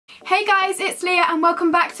Hey guys, it's Leah and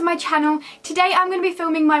welcome back to my channel. Today I'm going to be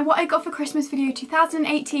filming my What I Got for Christmas video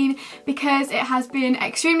 2018 because it has been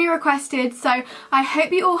extremely requested, so I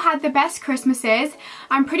hope you all had the best Christmases.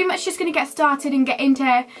 I'm pretty much just going to get started and get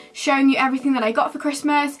into showing you everything that I got for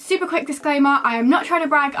Christmas. Super quick disclaimer, I am not trying to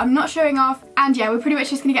brag, I'm not showing off, and yeah, we're pretty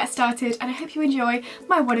much just going to get started and I hope you enjoy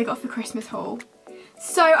my What I Got for Christmas haul.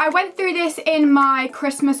 So I went through this in my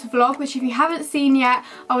Christmas vlog, which if you haven't seen yet,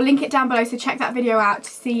 I'll link it down below, so check that video out to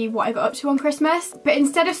see what I got up to on Christmas. But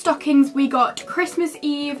instead of stockings, we got Christmas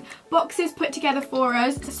Eve boxes put together for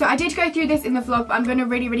us. So I did go through this in the vlog, but I'm going to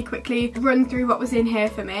really quickly run through what was in here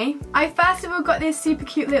for me. I first of all got this super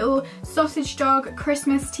cute little sausage dog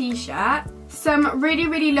Christmas t-shirt. Some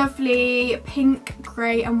really lovely pink,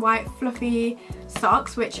 grey and white fluffy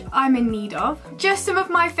socks, which I'm in need of. Just some of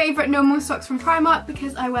my favourite normal socks from Primark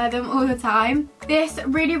because I wear them all the time. This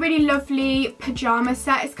really lovely pyjama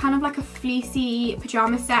set. It's kind of like a fleecy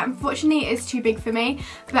pyjama set. Unfortunately it is too big for me,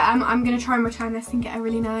 but I'm going to try and return this and get a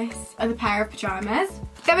really nice other pair of pyjamas.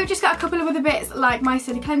 Then we've just got a couple of other bits like my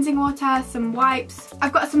soda cleansing water, some wipes.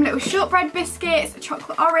 I've got some little shortbread biscuits,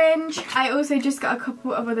 chocolate orange. I also just got a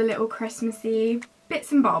couple of other little Christmassy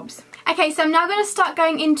bits and bobs. Okay, so I'm now going to start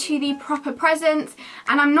going into the proper presents,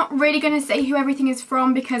 and I'm not really going to say who everything is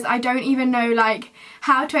from because I don't even know like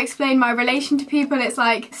how to explain my relation to people. It's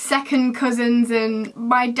like second cousins and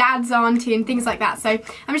my dad's auntie and things like that, so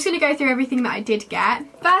I'm just going to go through everything that I did get.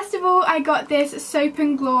 First of all, I got this Soap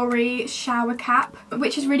and Glory shower cap,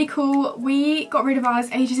 which is really cool. We got rid of ours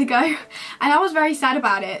ages ago and I was very sad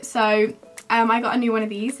about it, so I got a new one of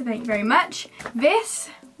these, so thank you very much. This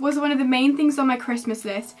was one of the main things on my Christmas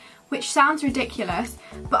list, which sounds ridiculous,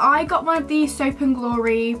 but I got one of these Soap and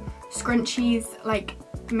Glory scrunchies like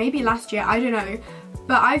maybe last year, I don't know,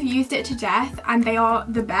 but I've used it to death and they are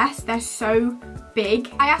the best. They're so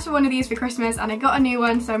big. I asked for one of these for Christmas and I got a new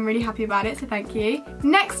one, so I'm really happy about it, so thank you.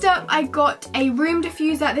 Next up, I got a room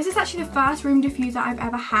diffuser. This is actually the first room diffuser I've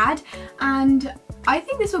ever had, and I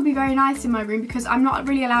think this will be very nice in my room because I'm not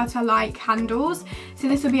really allowed to light candles, so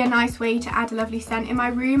this will be a nice way to add a lovely scent in my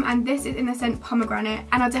room, and this is in the scent pomegranate,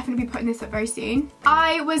 and I'll definitely be putting this up very soon.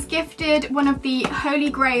 I was gifted one of the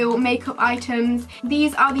Holy Grail makeup items.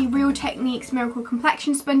 These are the Real Techniques Miracle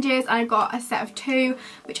Complexion Sponges, and I got a set of 2,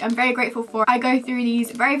 which I'm very grateful for. I go through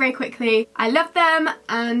these very quickly. I love them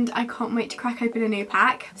and I can't wait to crack open a new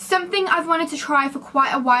pack. Something I've wanted to try for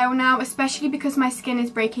quite a while now, especially because my skin is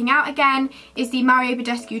breaking out again, is the Mario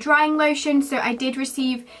Badescu drying lotion. So I did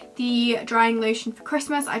receive the drying lotion for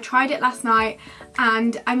Christmas. I tried it last night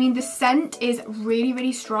and I mean the scent is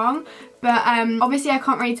really strong, but obviously I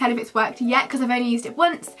can't really tell if it's worked yet because I've only used it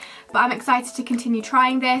once, but I'm excited to continue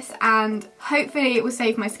trying this and hopefully it will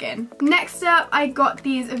save my skin. Next up, I got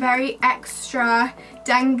these very extra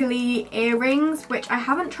dangly earrings, which I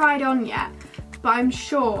haven't tried on yet, but I'm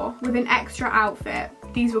sure with an extra outfit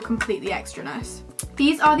these will complete the extraness.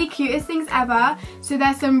 These are the cutest things ever. So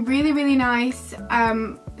they're some really nice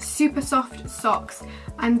super soft socks,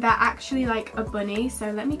 and they're actually like a bunny, so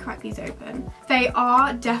let me crack these open. They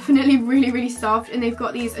are definitely really soft, and they've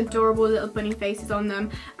got these adorable little bunny faces on them,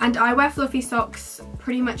 and I wear fluffy socks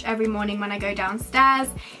pretty much every morning when I go downstairs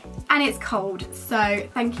and it's cold, so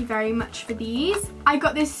thank you very much for these. I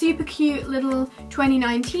got this super cute little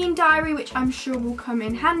 2019 diary, which I'm sure will come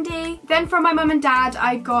in handy. Then from my mum and dad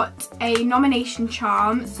I got a nomination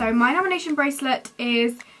charm. So my nomination bracelet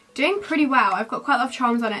is doing pretty well. I've got quite a lot of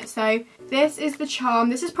charms on it. So this is the charm.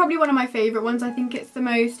 This is probably one of my favourite ones. I think it's the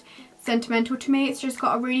most sentimental to me. It's just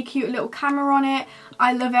got a really cute little camera on it.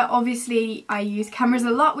 I love it. Obviously I use cameras a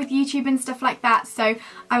lot with YouTube and stuff like that, so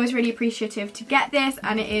I was really appreciative to get this,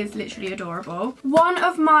 and it is literally adorable. One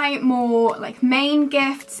of my more like main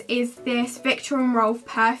gifts is this Viktor and Rolf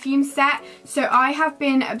perfume set. So I have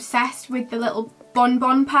been obsessed with the little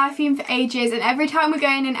Bonbon perfume for ages, and every time we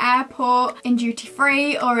go in an airport, in duty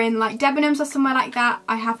free or in like Debenhams or somewhere like that,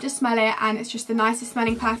 I have to smell it, and it's just the nicest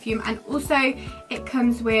smelling perfume. And also it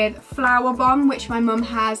comes with Flower Bomb, which my mum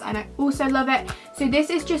has, and I also love it. So this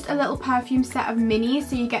is just a little perfume set of minis,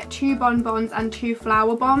 so you get 2 bonbons and 2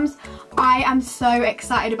 flower bombs. I am so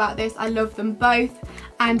excited about this. I love them both,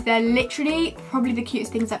 and they're literally probably the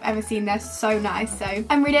cutest things I've ever seen. They're so nice, so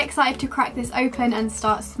I'm really excited to crack this open and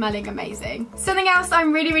start smelling amazing. Something else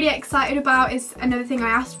I'm really excited about is another thing I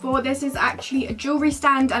asked for. This is actually a jewellery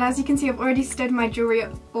stand, and as you can see I've already stood my jewellery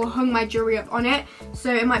up or hung my jewellery up on it,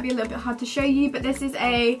 so it might be a little bit hard to show you, but this is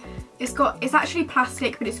it's actually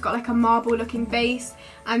plastic, but it's got like a marble looking base,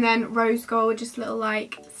 and then rose gold, just little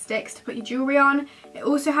like sticks to put your jewellery on. It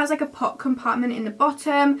also has like a pot compartment in the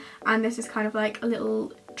bottom, and this is kind of like a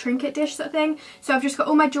little trinket dish sort of thing. So I've just got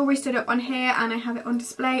all my jewellery stood up on here and I have it on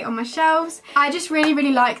display on my shelves. I just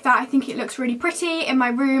really like that. I think it looks really pretty in my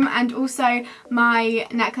room, and also my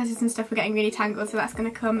necklaces and stuff are getting really tangled, so that's going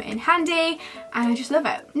to come in handy and I just love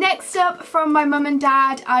it. Next up, from my mum and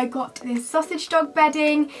dad, I got this sausage dog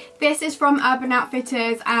bedding. This is from Urban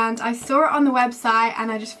Outfitters and I saw it on the website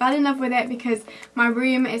and I just fell in love with it because my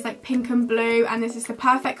room is like pink and blue and this is the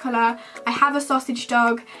perfect colour. I have a sausage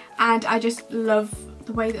dog and I just love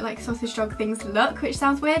the way that like sausage dog things look, which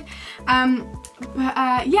sounds weird.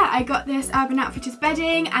 Yeah, I got this Urban Outfitters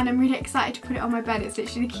bedding and I'm really excited to put it on my bed. It's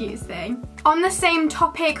literally the cutest thing. On the same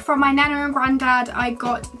topic, from my nana and granddad, I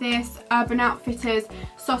got this Urban Outfitters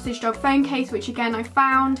sausage dog phone case, which again I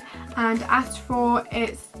found and asked for.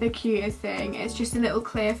 It's the cutest thing. It's just a little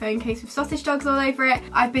clear phone case with sausage dogs all over it.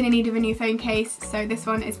 I've been in need of a new phone case, so this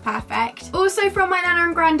one is perfect. Also from my nana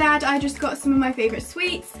and granddad, I just got some of my favourite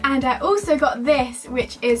sweets, and I also got this,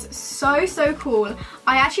 which is so cool.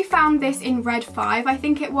 I actually found this in Red 5, I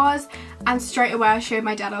think it was, and straight away I showed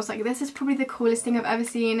my dad. I was like, this is probably the coolest thing I've ever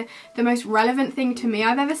seen, the most relevant thing to me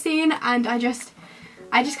I've ever seen, and I just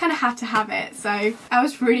kind of had to have it, so I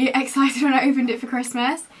was really excited when I opened it for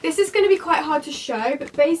Christmas. This is going to be quite hard to show,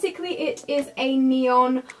 but basically it is a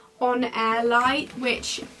neon on-air light,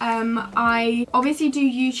 which I obviously do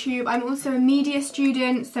YouTube. I'm also a media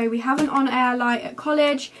student, so we have an on-air light at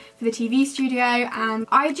college for the TV studio, and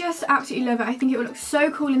I just absolutely love it. I think it will look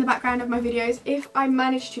so cool in the background of my videos if I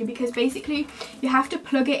manage to, because basically you have to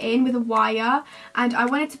plug it in with a wire, and I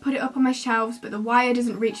wanted to put it up on my shelves, but the wire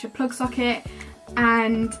doesn't reach the plug socket,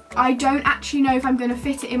 and I don't actually know if I'm going to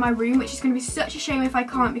fit it in my room, which is going to be such a shame if I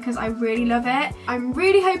can't, because I really love it. I'm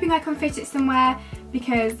really hoping I can fit it somewhere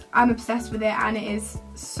because I'm obsessed with it and it is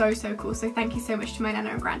so cool. So thank you so much to my nana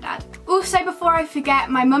and granddad. Also, before I forget,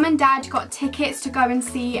 my mum and dad got tickets to go and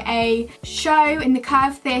see a show in the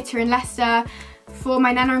Curve Theatre in Leicester for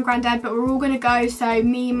my nana and granddad, but we're all going to go. So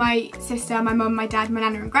me, my sister, my mum, my dad, my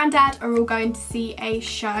nana and granddad are all going to see a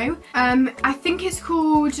show. I think it's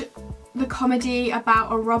called The Comedy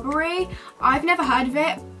About a Robbery. I've never heard of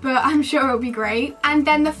it, but I'm sure it'll be great. And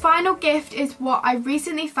then the final gift is what I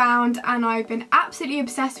recently found, and I've been absolutely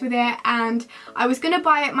obsessed with it, and I was gonna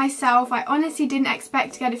buy it myself. I honestly didn't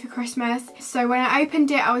expect to get it for Christmas, so when I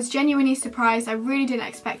opened it I was genuinely surprised. I really didn't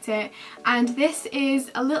expect it, and this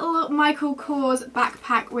is a little Michael Kors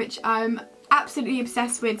backpack, which I'm absolutely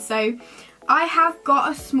obsessed with. So I have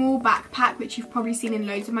got a small backpack, which you've probably seen in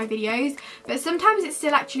loads of my videos, but sometimes it's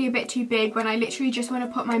still actually a bit too big when I literally just want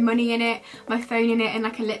to put my money in it, my phone in it, and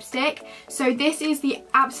like a lipstick. So this is the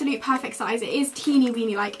absolute perfect size. It is teeny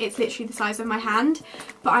weeny, like it's literally the size of my hand,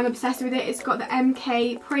 but I'm obsessed with it. It's got the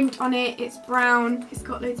MK print on it, it's brown, it's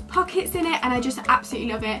got loads of pockets in it, and I just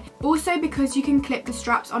absolutely love it. Also, because you can clip the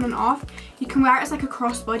straps on and off, you can wear it as like a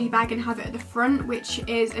crossbody bag and have it at the front, which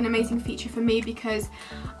is an amazing feature for me because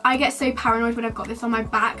I get so paranoid when I've got this on my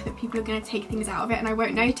back that people are going to take things out of it and I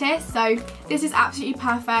won't notice. So this is absolutely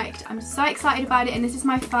perfect. I'm so excited about it, and this is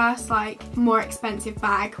my first like more expensive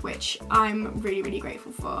bag, which I'm really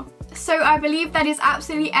grateful for. So I believe that is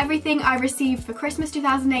absolutely everything I received for Christmas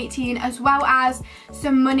 2018, as well as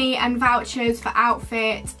some money and vouchers for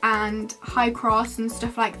outfits and High Cross and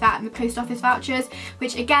stuff like that, and the post office vouchers,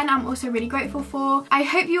 which again I'm also really grateful for. I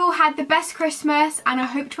hope you all had the best Christmas, and I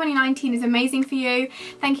hope 2019 is amazing for you.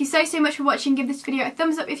 Thank you so much for watching. Give this video a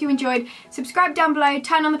thumbs up if you enjoyed, subscribe down below,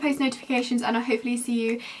 turn on the post notifications, and I'll hopefully see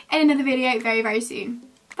you in another video very soon.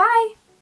 Bye!